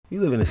You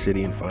live in a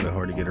city and find it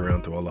hard to get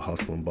around through all the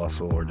hustle and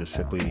bustle, or just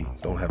simply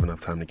don't have enough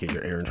time to get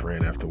your errands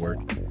ran after work.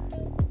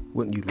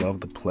 Wouldn't you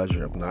love the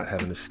pleasure of not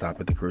having to stop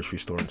at the grocery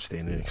store and stay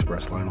in an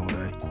express line all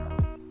day?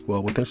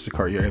 Well, with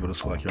Instacart, you're able to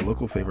select your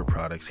local favorite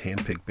products,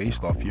 handpicked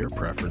based off your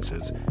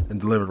preferences, and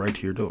delivered right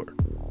to your door.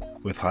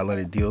 With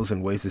highlighted deals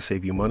and ways to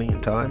save you money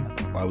and time,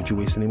 why would you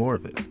waste any more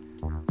of it?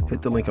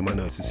 Hit the link in my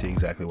notes to see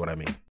exactly what I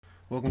mean.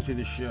 Welcome to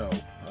the show.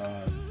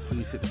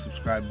 Please hit the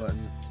subscribe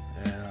button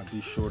and be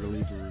sure to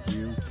leave a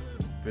review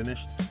when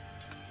finished.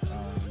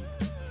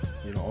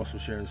 Also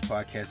share this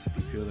podcast if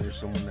you feel there's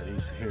someone that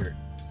needs to hear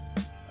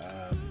it.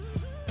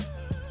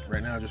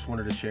 Right now, I just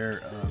wanted to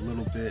share a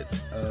little bit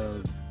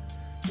of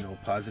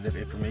positive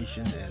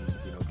information and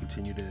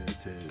continue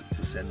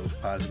to send those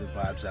positive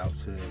vibes out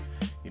to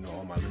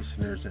all my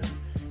listeners and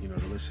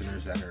the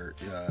listeners that are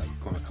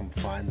going to come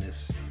find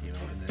this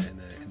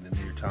in the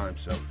near time.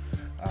 So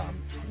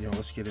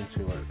let's get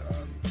into it.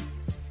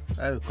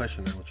 I have a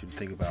question I want you to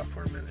think about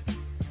for a minute.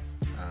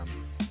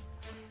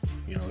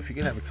 If you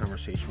could have a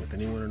conversation with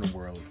anyone in the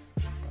world,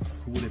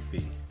 who would it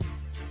be?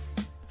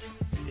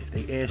 If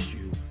they asked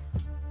you,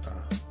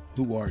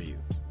 who are you?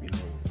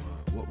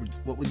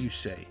 What would you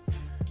say?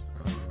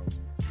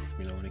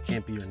 And it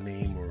can't be your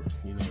name or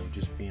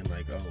just being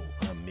like, oh,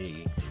 I'm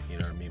me. You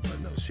know what I mean? But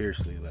no,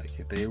 seriously, like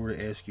if they were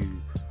to ask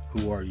you,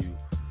 who are you?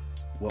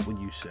 What would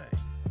you say?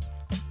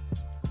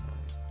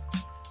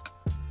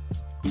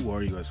 Who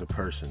are you as a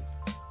person?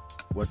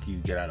 What do you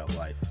get out of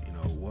life?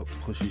 What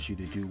pushes you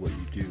to do what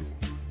you do?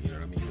 You know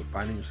what I mean?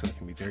 Defining yourself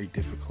can be very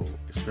difficult,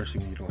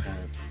 especially when you don't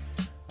have,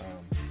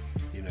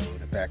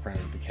 the background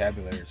and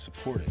vocabulary to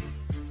support it.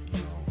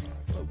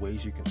 But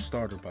ways you can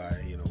start are by,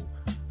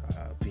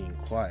 being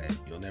quiet.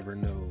 You'll never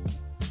know,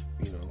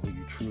 who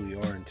you truly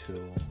are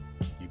until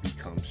you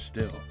become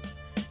still.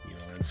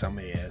 And some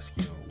may ask,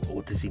 well,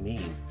 what does he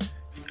mean?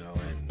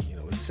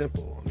 It's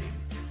simple. I mean,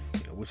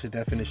 what's the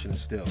definition of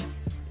still?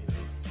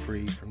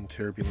 Free from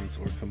turbulence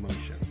or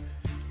commotion.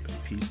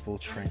 Peaceful,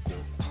 tranquil,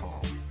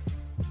 calm.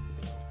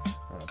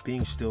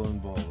 Being still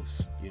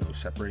involves,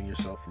 separating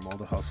yourself from all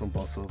the hustle and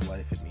bustle of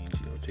life. It means,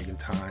 taking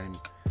time,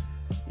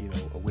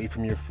 away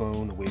from your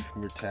phone, away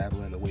from your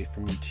tablet, away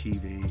from your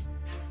TV,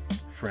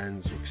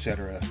 friends,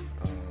 etc.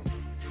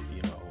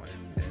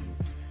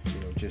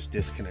 And just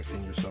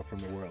disconnecting yourself from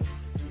the world.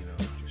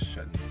 Just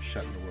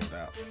shutting the world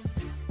out.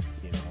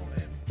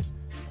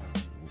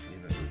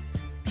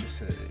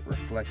 Just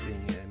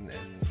reflecting and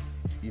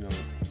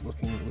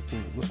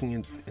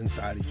looking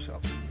inside of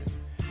yourself and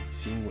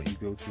seeing what you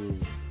go through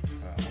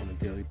on a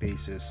daily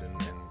basis, and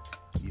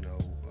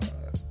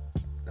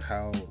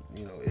how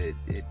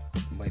it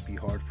might be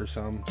hard for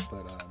some,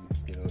 but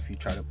if you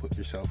try to put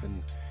yourself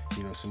in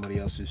somebody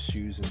else's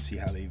shoes and see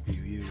how they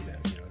view you,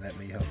 that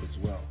may help as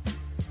well.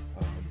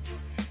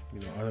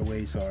 Other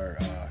ways are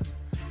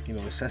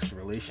assess the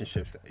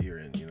relationships that you're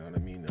in. You know what I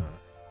mean?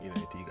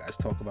 Do you guys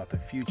talk about the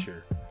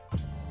future?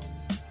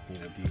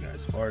 Do you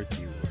guys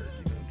argue, or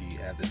do you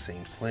have the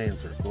same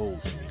plans or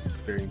goals? I mean,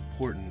 it's very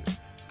important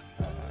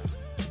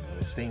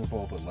to stay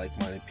involved with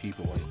like-minded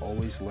people and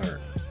always learn.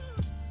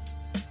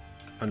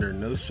 Under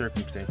no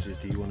circumstances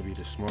do you want to be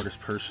the smartest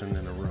person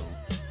in the room.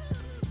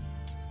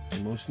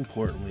 And most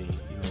importantly,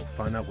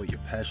 find out what you're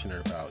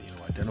passionate about.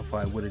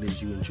 Identify what it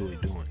is you enjoy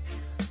doing.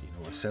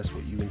 Assess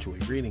what you enjoy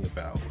reading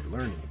about or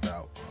learning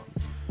about.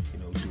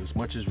 Do as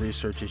much as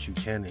research as you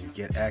can and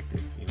get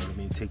active.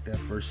 Take that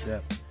first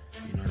step.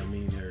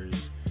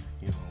 There's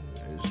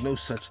no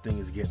such thing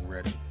as getting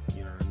ready.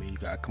 You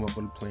gotta come up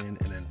with a plan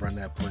and then run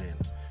that plan.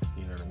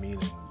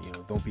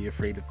 And don't be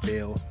afraid to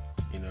fail.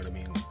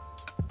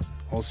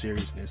 All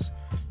seriousness,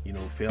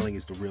 failing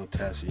is the real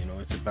test.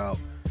 It's about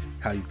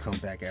how you come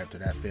back after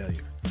that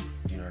failure.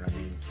 You're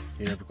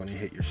never going to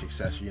hit your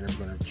success, or you're never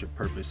going to reach your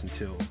purpose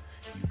until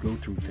you go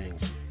through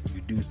things,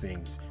 you do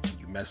things,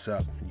 you mess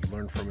up, you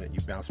learn from it, you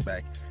bounce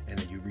back, and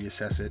then you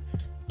reassess it,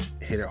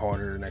 hit it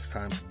harder the next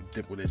time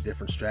with a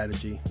different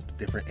strategy, a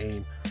different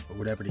aim, or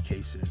whatever the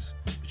case is.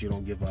 But you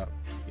don't give up.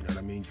 You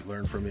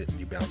learn from it and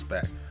you bounce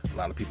back. A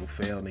lot of people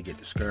fail and they get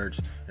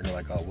discouraged and they're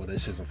like, oh, well,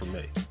 this isn't for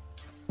me.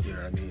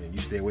 And you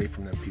stay away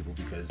from them people,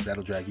 because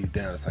that'll drag you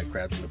down. It's like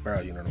crabs in the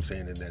barrel, And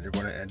then they're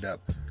going to end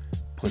up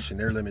pushing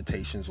their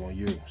limitations on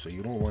you. So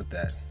you don't want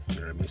that.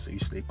 So you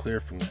stay clear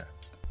from that.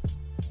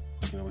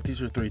 But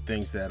these are 3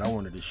 things that I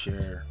wanted to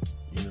share,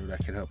 that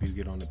can help you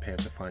get on the path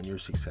to find your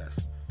success.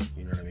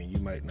 You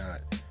might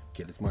not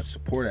get as much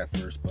support at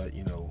first, but,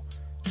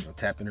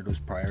 tap into those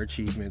prior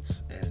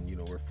achievements and,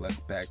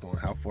 reflect back on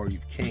how far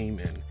you've came,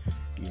 and,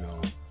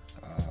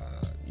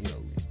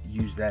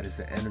 use that as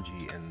the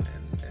energy and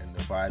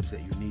the vibes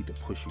that you need to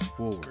push you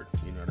forward.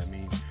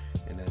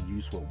 And then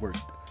use what worked,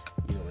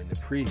 in the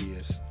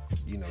previous,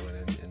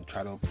 and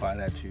try to apply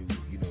that to,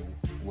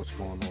 what's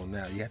going on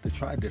now. You have to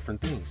try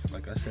different things.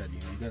 Like I said,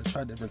 you got to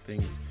try different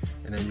things,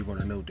 and then you're going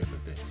to know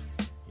different things.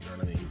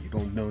 You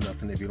don't know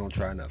nothing if you don't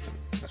try nothing.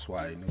 That's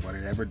why nobody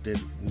that ever did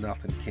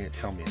nothing can't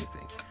tell me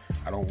anything.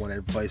 I don't want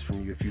advice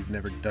from you if you've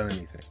never done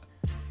anything.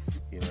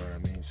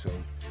 So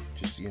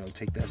just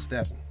take that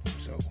step.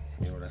 So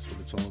that's what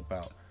it's all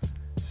about.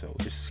 So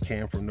this is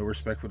Cam from No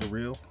Respect for the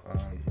Real.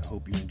 I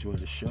hope you enjoyed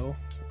the show.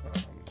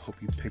 Hope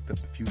you picked up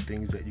a few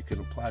things that you can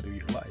apply to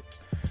your life.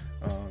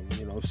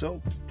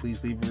 So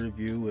please leave a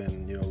review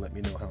and, let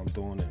me know how I'm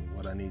doing and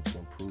what I need to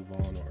improve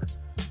on, or,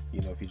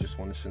 if you just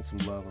want to send some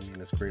love,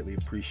 that's greatly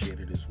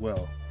appreciated as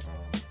well.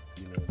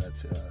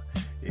 That's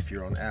if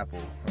you're on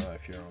Apple,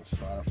 if you're on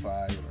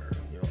Spotify or,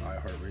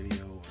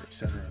 iHeartRadio or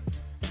etc.,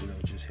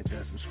 just hit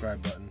that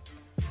subscribe button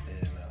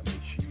and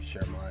make sure you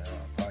share my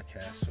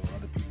podcast so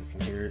other people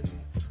can hear it,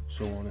 and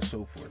so on and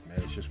so forth, man.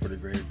 It's just for the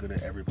greater good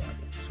of everybody,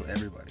 so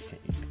everybody can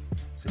eat,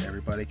 so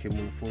everybody can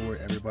move forward,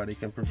 everybody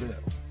can prevail.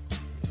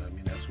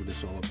 That's what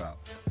it's all about.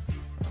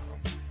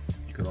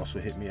 You could also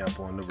hit me up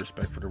on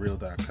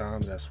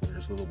NoRespectForTheReal.com. That's where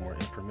there's a little more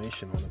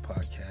information on the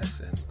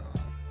podcast and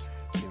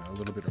a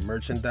little bit of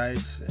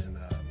merchandise, and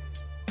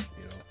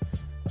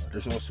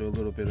there's also a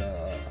little bit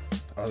of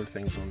other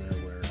things on there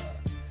where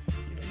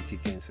you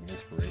could gain some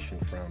inspiration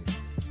from.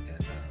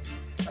 And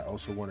I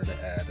also wanted to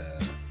add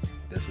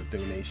there's a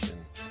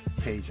donation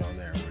page on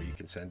there where you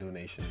can send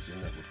donations,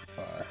 and that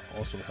would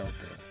also help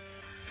the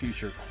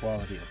future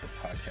quality of the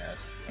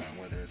podcast,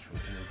 whether it's from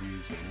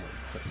interviews or more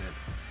equipment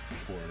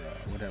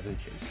or whatever the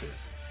case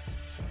is.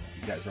 So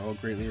you guys are all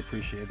greatly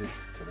appreciated.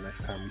 Till the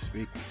next time we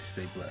speak,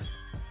 stay blessed.